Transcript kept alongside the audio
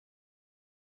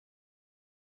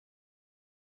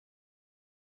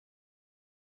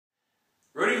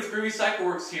Rody with Groovy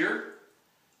Cycleworks here.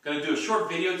 Going to do a short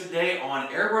video today on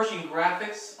airbrushing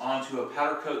graphics onto a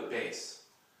powder coat base.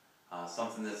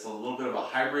 Something that's a little bit of a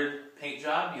hybrid paint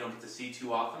job you don't get to see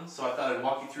too often. So I thought I'd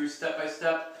walk you through step by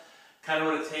step kind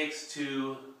of what it takes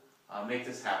to make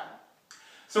this happen.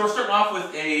 So we're starting off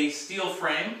with a steel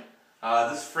frame.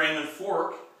 This frame and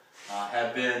fork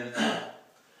have been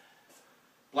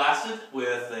blasted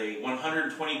with a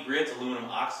 120 grit aluminum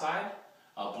oxide.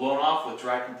 Blown off with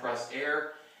dry compressed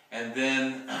air, and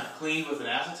then cleaned with an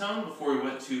acetone before we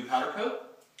went to powder coat.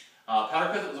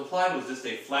 Powder coat that was applied was just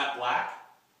a flat black.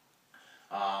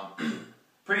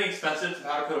 Pretty expensive to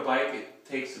powder coat a bike. It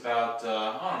takes about,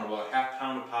 I don't know, about half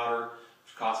pound of powder,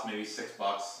 which costs maybe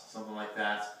 $6, something like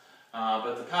that.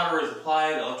 But the powder is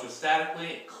applied electrostatically,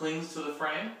 it clings to the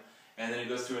frame, and then it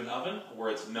goes through an oven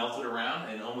where it's melted around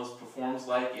and almost performs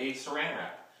like a saran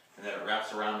wrap, and then it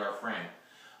wraps around our frame.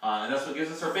 And that's what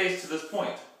gives us our base to this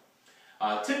point.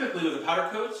 Typically with the powder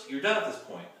coats, you're done at this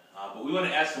point. But we want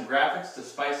to add some graphics to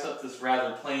spice up this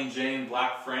rather plain Jane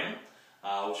black frame,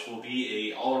 which will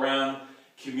be a all-around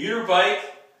commuter bike,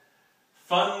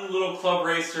 fun little club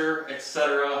racer,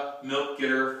 etc. milk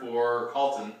getter for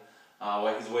Carlton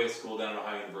while he's away at school down at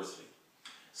Ohio University.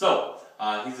 So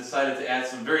he's decided to add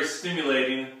some very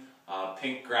stimulating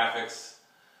pink graphics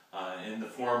in the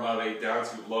form of a down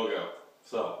tube logo.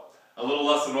 So a little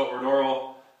less than what we're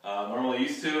normally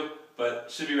used to, but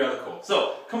should be rather cool.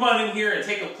 So come on in here and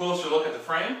take a closer look at the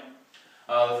frame.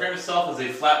 The frame itself is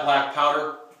a flat black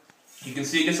powder. You can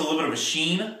see it gets a little bit of a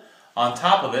sheen on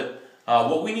top of it.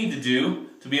 What we need to do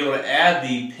to be able to add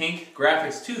the pink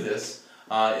graphics to this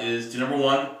is to, number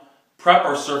one, prep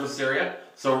our surface area.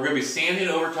 So we're going to be sanding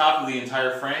over top of the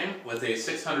entire frame with a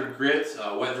 600 grit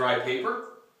wet dry paper.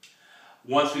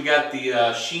 Once we got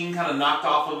the sheen kind of knocked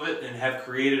off of it and have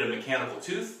created a mechanical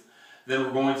tooth, then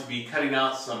we're going to be cutting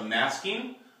out some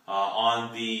masking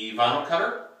on the vinyl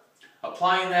cutter,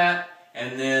 applying that,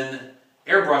 and then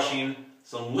airbrushing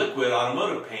some liquid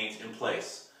automotive paint in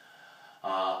place.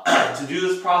 To do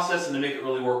this process and to make it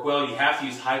really work well, you have to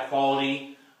use high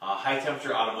quality, high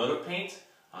temperature automotive paint.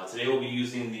 Today we'll be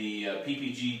using the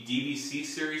PPG DVC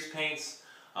series paints,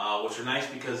 which are nice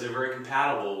because they're very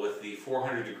compatible with the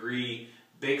 400-degree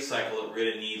bake cycle that we're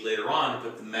going to need later on to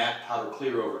put the matte powder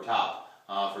clear over top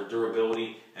for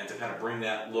durability and to kind of bring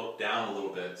that look down a little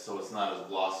bit so it's not as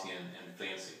glossy and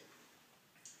fancy.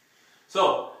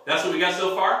 So that's what we got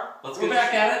so far. Let's get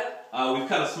back at it. We've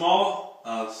cut a small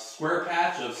square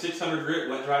patch of 600 grit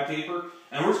wet dry paper,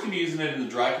 and we're just going to be using it in the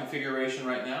dry configuration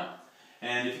right now.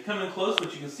 And if you come in close,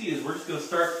 what you can see is we're just going to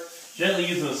start gently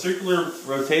using a circular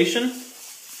rotation.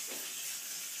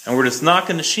 And we're just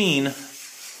knocking the sheen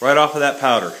right off of that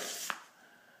powder,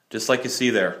 just like you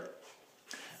see there.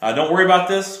 Don't worry about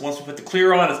this. Once we put the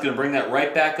clear on, it's going to bring that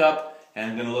right back up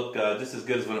and going to look just as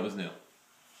good as when it was new.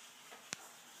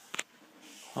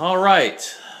 All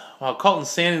right. While Carlton's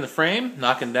sanding the frame,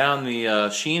 knocking down the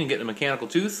sheen and getting a mechanical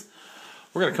tooth,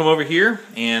 we're going to come over here,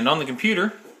 and on the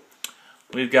computer,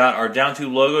 we've got our down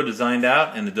tube logo designed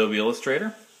out in Adobe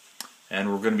Illustrator,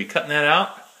 and we're going to be cutting that out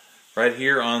right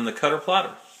here on the cutter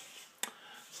plotter.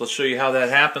 So let's show you how that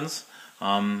happens.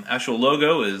 Actual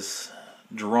logo is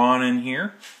drawn in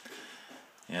here,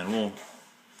 and we'll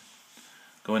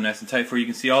go in nice and tight for you. You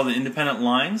can see all the independent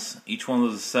lines. Each one of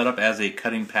those is set up as a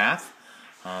cutting path.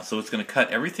 So it's going to cut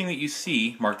everything that you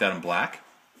see marked out in black.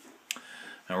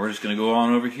 Now we're just going to go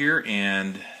on over here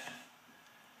and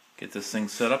get this thing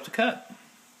set up to cut.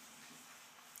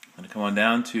 I'm going to come on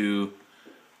down to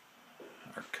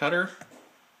our cutter.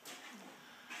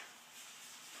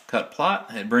 Cut plot.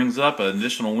 It brings up an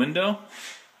additional window,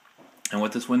 and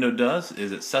what this window does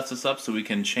is it sets us up so we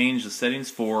can change the settings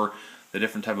for the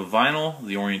different type of vinyl,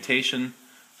 the orientation,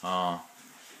 how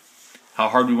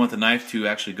hard we want the knife to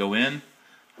actually go in.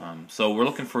 So we're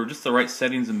looking for just the right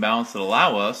settings and balance that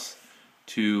allow us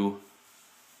to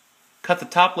cut the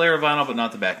top layer of vinyl but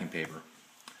not the backing paper.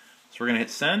 So we're going to hit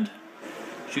send,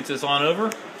 shoots this on over,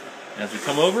 and as we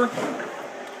come over,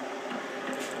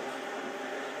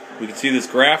 we can see this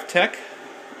Graph Tech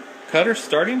cutter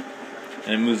starting,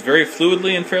 and it moves very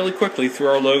fluidly and fairly quickly through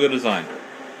our logo design.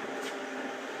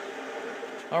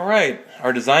 Alright,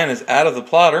 our design is out of the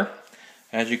plotter.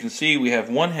 As you can see, we have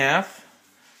one half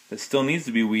that still needs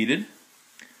to be weeded,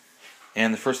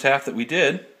 and the first half that we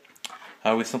did,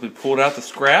 we simply pulled out the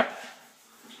scrap.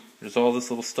 There's all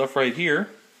this little stuff right here,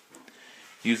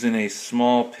 using a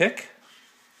small pick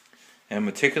and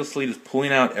meticulously just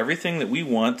pulling out everything that we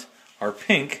want our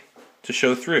pink to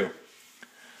show through.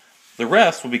 The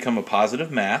rest will become a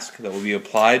positive mask that will be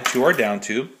applied to our down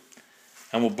tube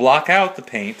and will block out the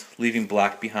paint, leaving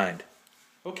black behind.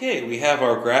 Okay, we have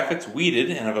our graphics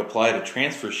weeded, and I've applied a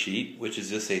transfer sheet, which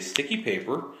is just a sticky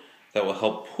paper that will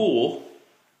help pull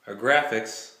our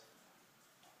graphics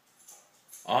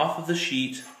off of the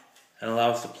sheet and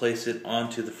allow us to place it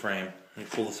onto the frame. Let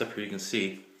me pull this up here, you can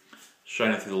see,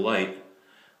 shining through the light.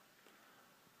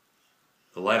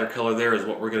 The lighter color there is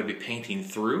what we're going to be painting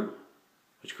through,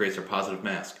 which creates our positive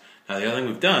mask. Now the other thing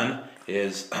we've done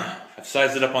is I've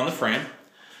sized it up on the frame.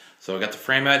 So I got the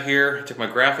frame out here, I took my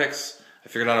graphics, I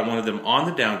figured out I wanted them on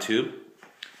the down tube,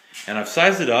 and I've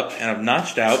sized it up and I've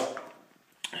notched out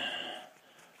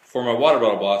for my water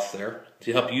bottle box there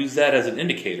to help use that as an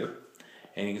indicator.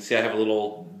 And you can see I have a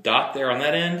little dot there on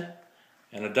that end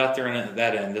and a dot there on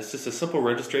that end. That's just a simple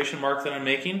registration mark that I'm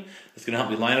making. It's going to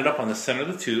help me line it up on the center of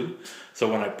the tube.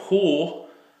 So when I pull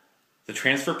the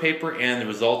transfer paper and the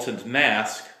resultant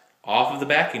mask off of the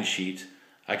backing sheet,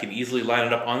 I can easily line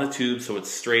it up on the tube so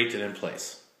it's straight and in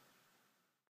place.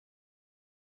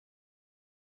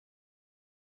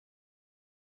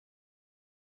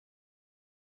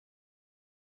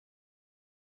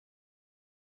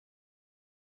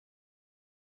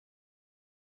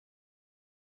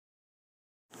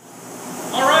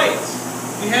 Alright,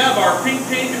 we have our pink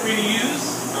paint that we're going to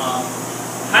use,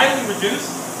 highly reduced.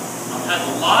 Has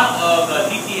a lot of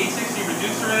DT860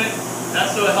 reducer in it.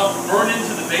 That's to help burn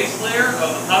into the base layer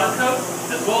of the powder coat,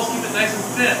 as well as keep it nice and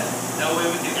thin. That way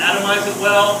we can atomize it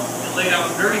well and lay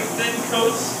down very thin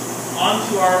coats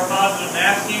onto our positive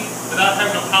masking without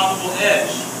having a palpable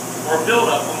edge or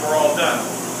buildup when we're all done.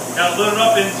 Now load it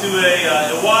up into a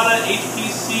Iwata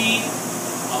HPC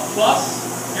Plus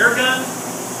air gun.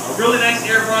 A really nice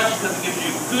airbrush because it gives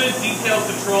you good detailed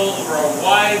control over a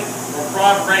wide or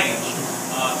broad range.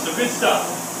 So good stuff.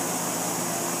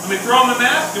 Let me throw on my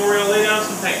mask and we're going to lay down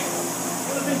some paint.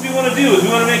 One of the things we want to do is we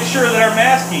want to make sure that our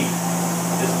masking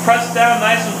is pressed down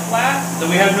nice and flat, that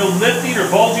we have no lifting or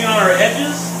bulging on our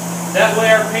edges. That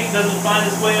way our paint doesn't find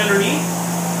its way underneath.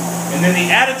 And then the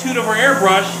attitude of our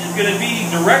airbrush is going to be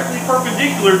directly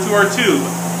perpendicular to our tube.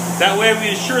 That way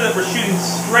we ensure that we're shooting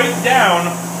straight down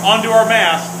onto our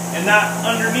mask and not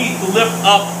underneath to lift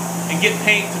up and get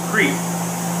paint to creep.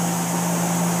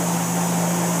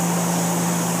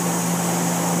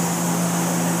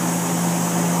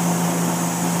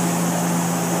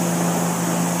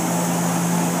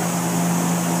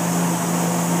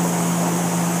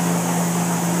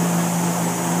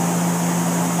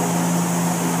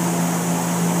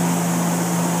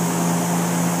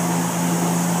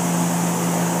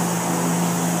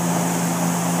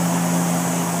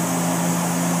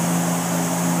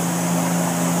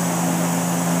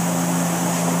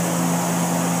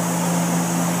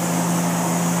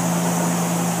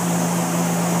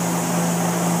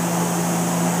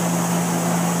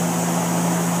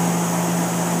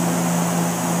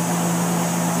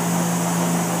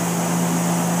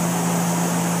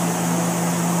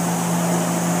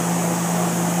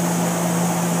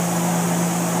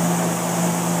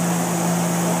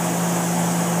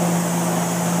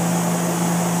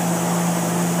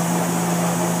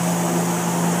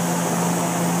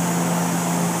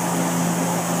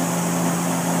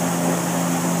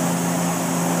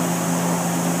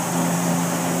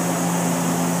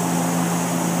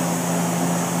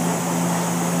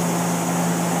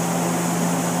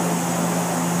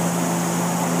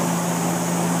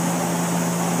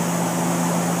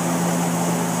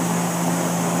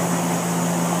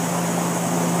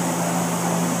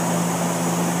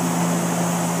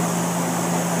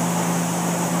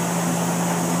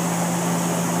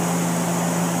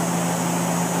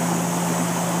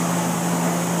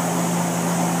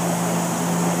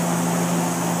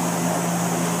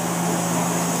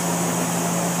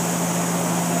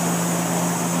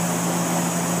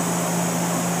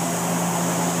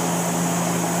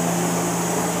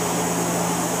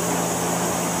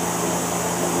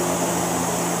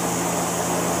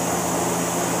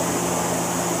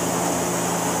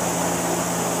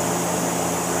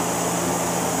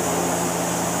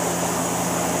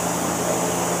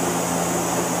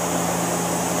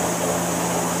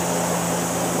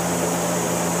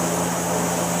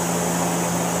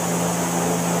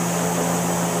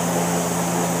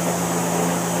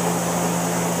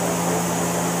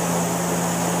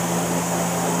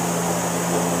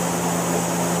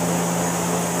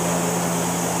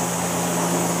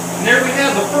 And there we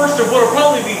have the first of what will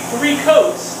probably be 3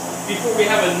 coats before we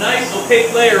have a nice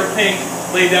opaque layer of paint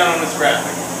laid down on this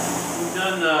graphic. We've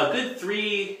done a good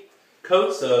 3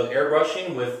 coats of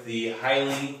airbrushing with the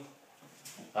highly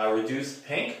reduced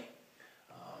paint.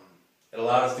 It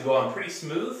allowed us to go on pretty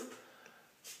smooth.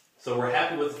 So we're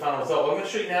happy with the final result. What I'm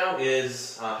going to show you now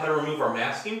is how to remove our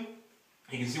masking.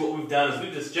 You can see what we've done is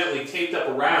we've just gently taped up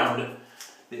around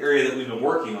the area that we've been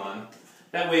working on.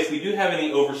 That way, if we do have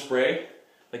any overspray,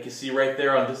 like you see right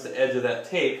there on just the edge of that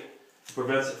tape, it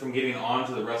prevents it from getting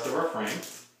onto the rest of our frame.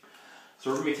 So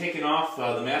we're going to be taking off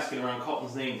the masking around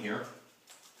Colton's name here.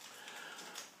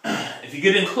 If you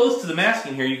get in close to the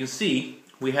masking here, you can see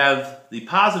we have the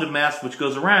positive mask which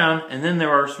goes around, and then there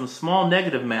are some small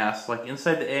negative masks like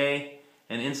inside the A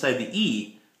and inside the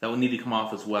E that will need to come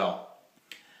off as well.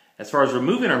 As far as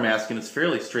removing our masking, it's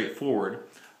fairly straightforward.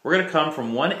 We're going to come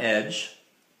from one edge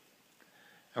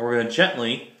and we're going to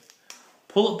gently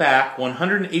pull it back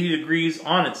 180 degrees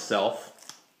on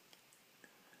itself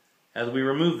as we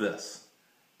remove this.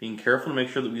 Being careful to make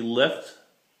sure that we lift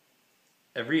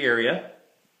every area.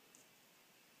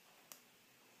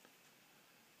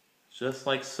 Just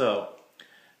like so.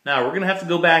 Now we're going to have to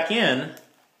go back in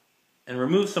and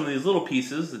remove some of these little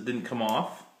pieces that didn't come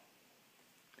off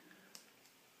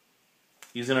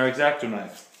using our X-Acto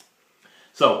knife.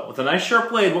 So with a nice sharp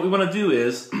blade, what we want to do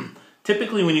is,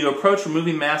 typically when you approach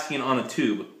removing masking on a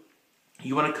tube,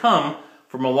 you want to come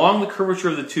from along the curvature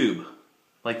of the tube,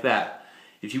 like that.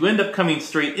 If you end up coming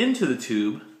straight into the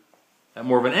tube, at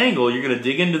more of an angle, you're going to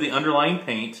dig into the underlying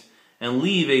paint and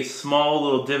leave a small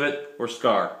little divot or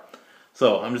scar.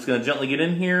 So I'm just going to gently get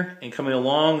in here and coming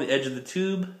along the edge of the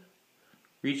tube,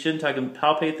 reach in so I can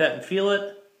palpate that and feel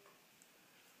it,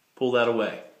 pull that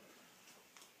away.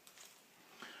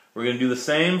 We're going to do the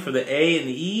same for the A and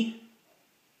the E,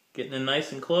 getting in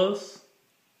nice and close,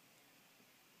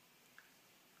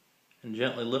 and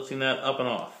gently lifting that up and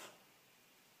off.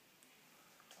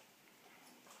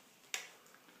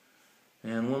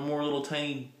 And one more little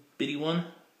tiny bitty one.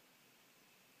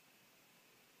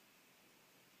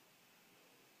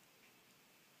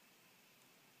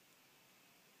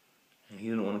 And he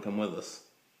didn't want to come with us.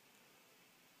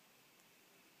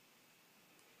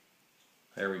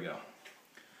 There we go.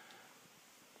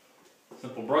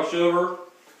 Simple brush over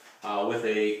with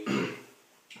a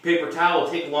paper towel.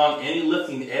 We'll take along any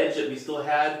lifting edge that we still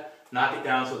had, knock it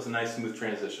down so it's a nice smooth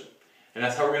transition. And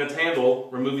that's how we're going to handle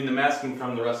removing the masking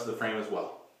from the rest of the frame as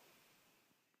well.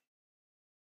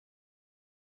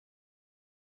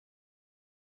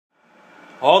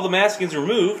 All the masking's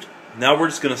removed. Now we're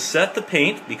just going to set the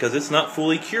paint, because it's not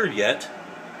fully cured yet,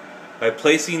 by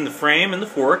placing the frame and the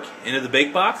fork into the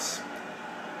bake box.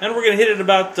 And we're going to hit it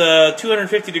about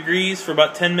 250 degrees for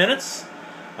about 10 minutes.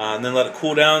 And then let it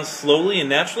cool down slowly and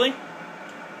naturally.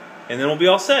 And then we'll be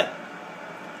all set.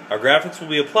 Our graphics will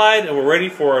be applied and we're ready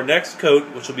for our next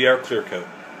coat, which will be our clear coat.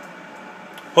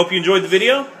 Hope you enjoyed the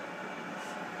video.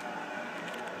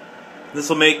 This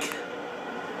will make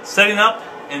setting up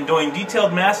and doing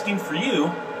detailed masking for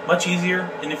you much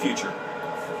easier in the future.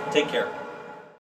 Take care.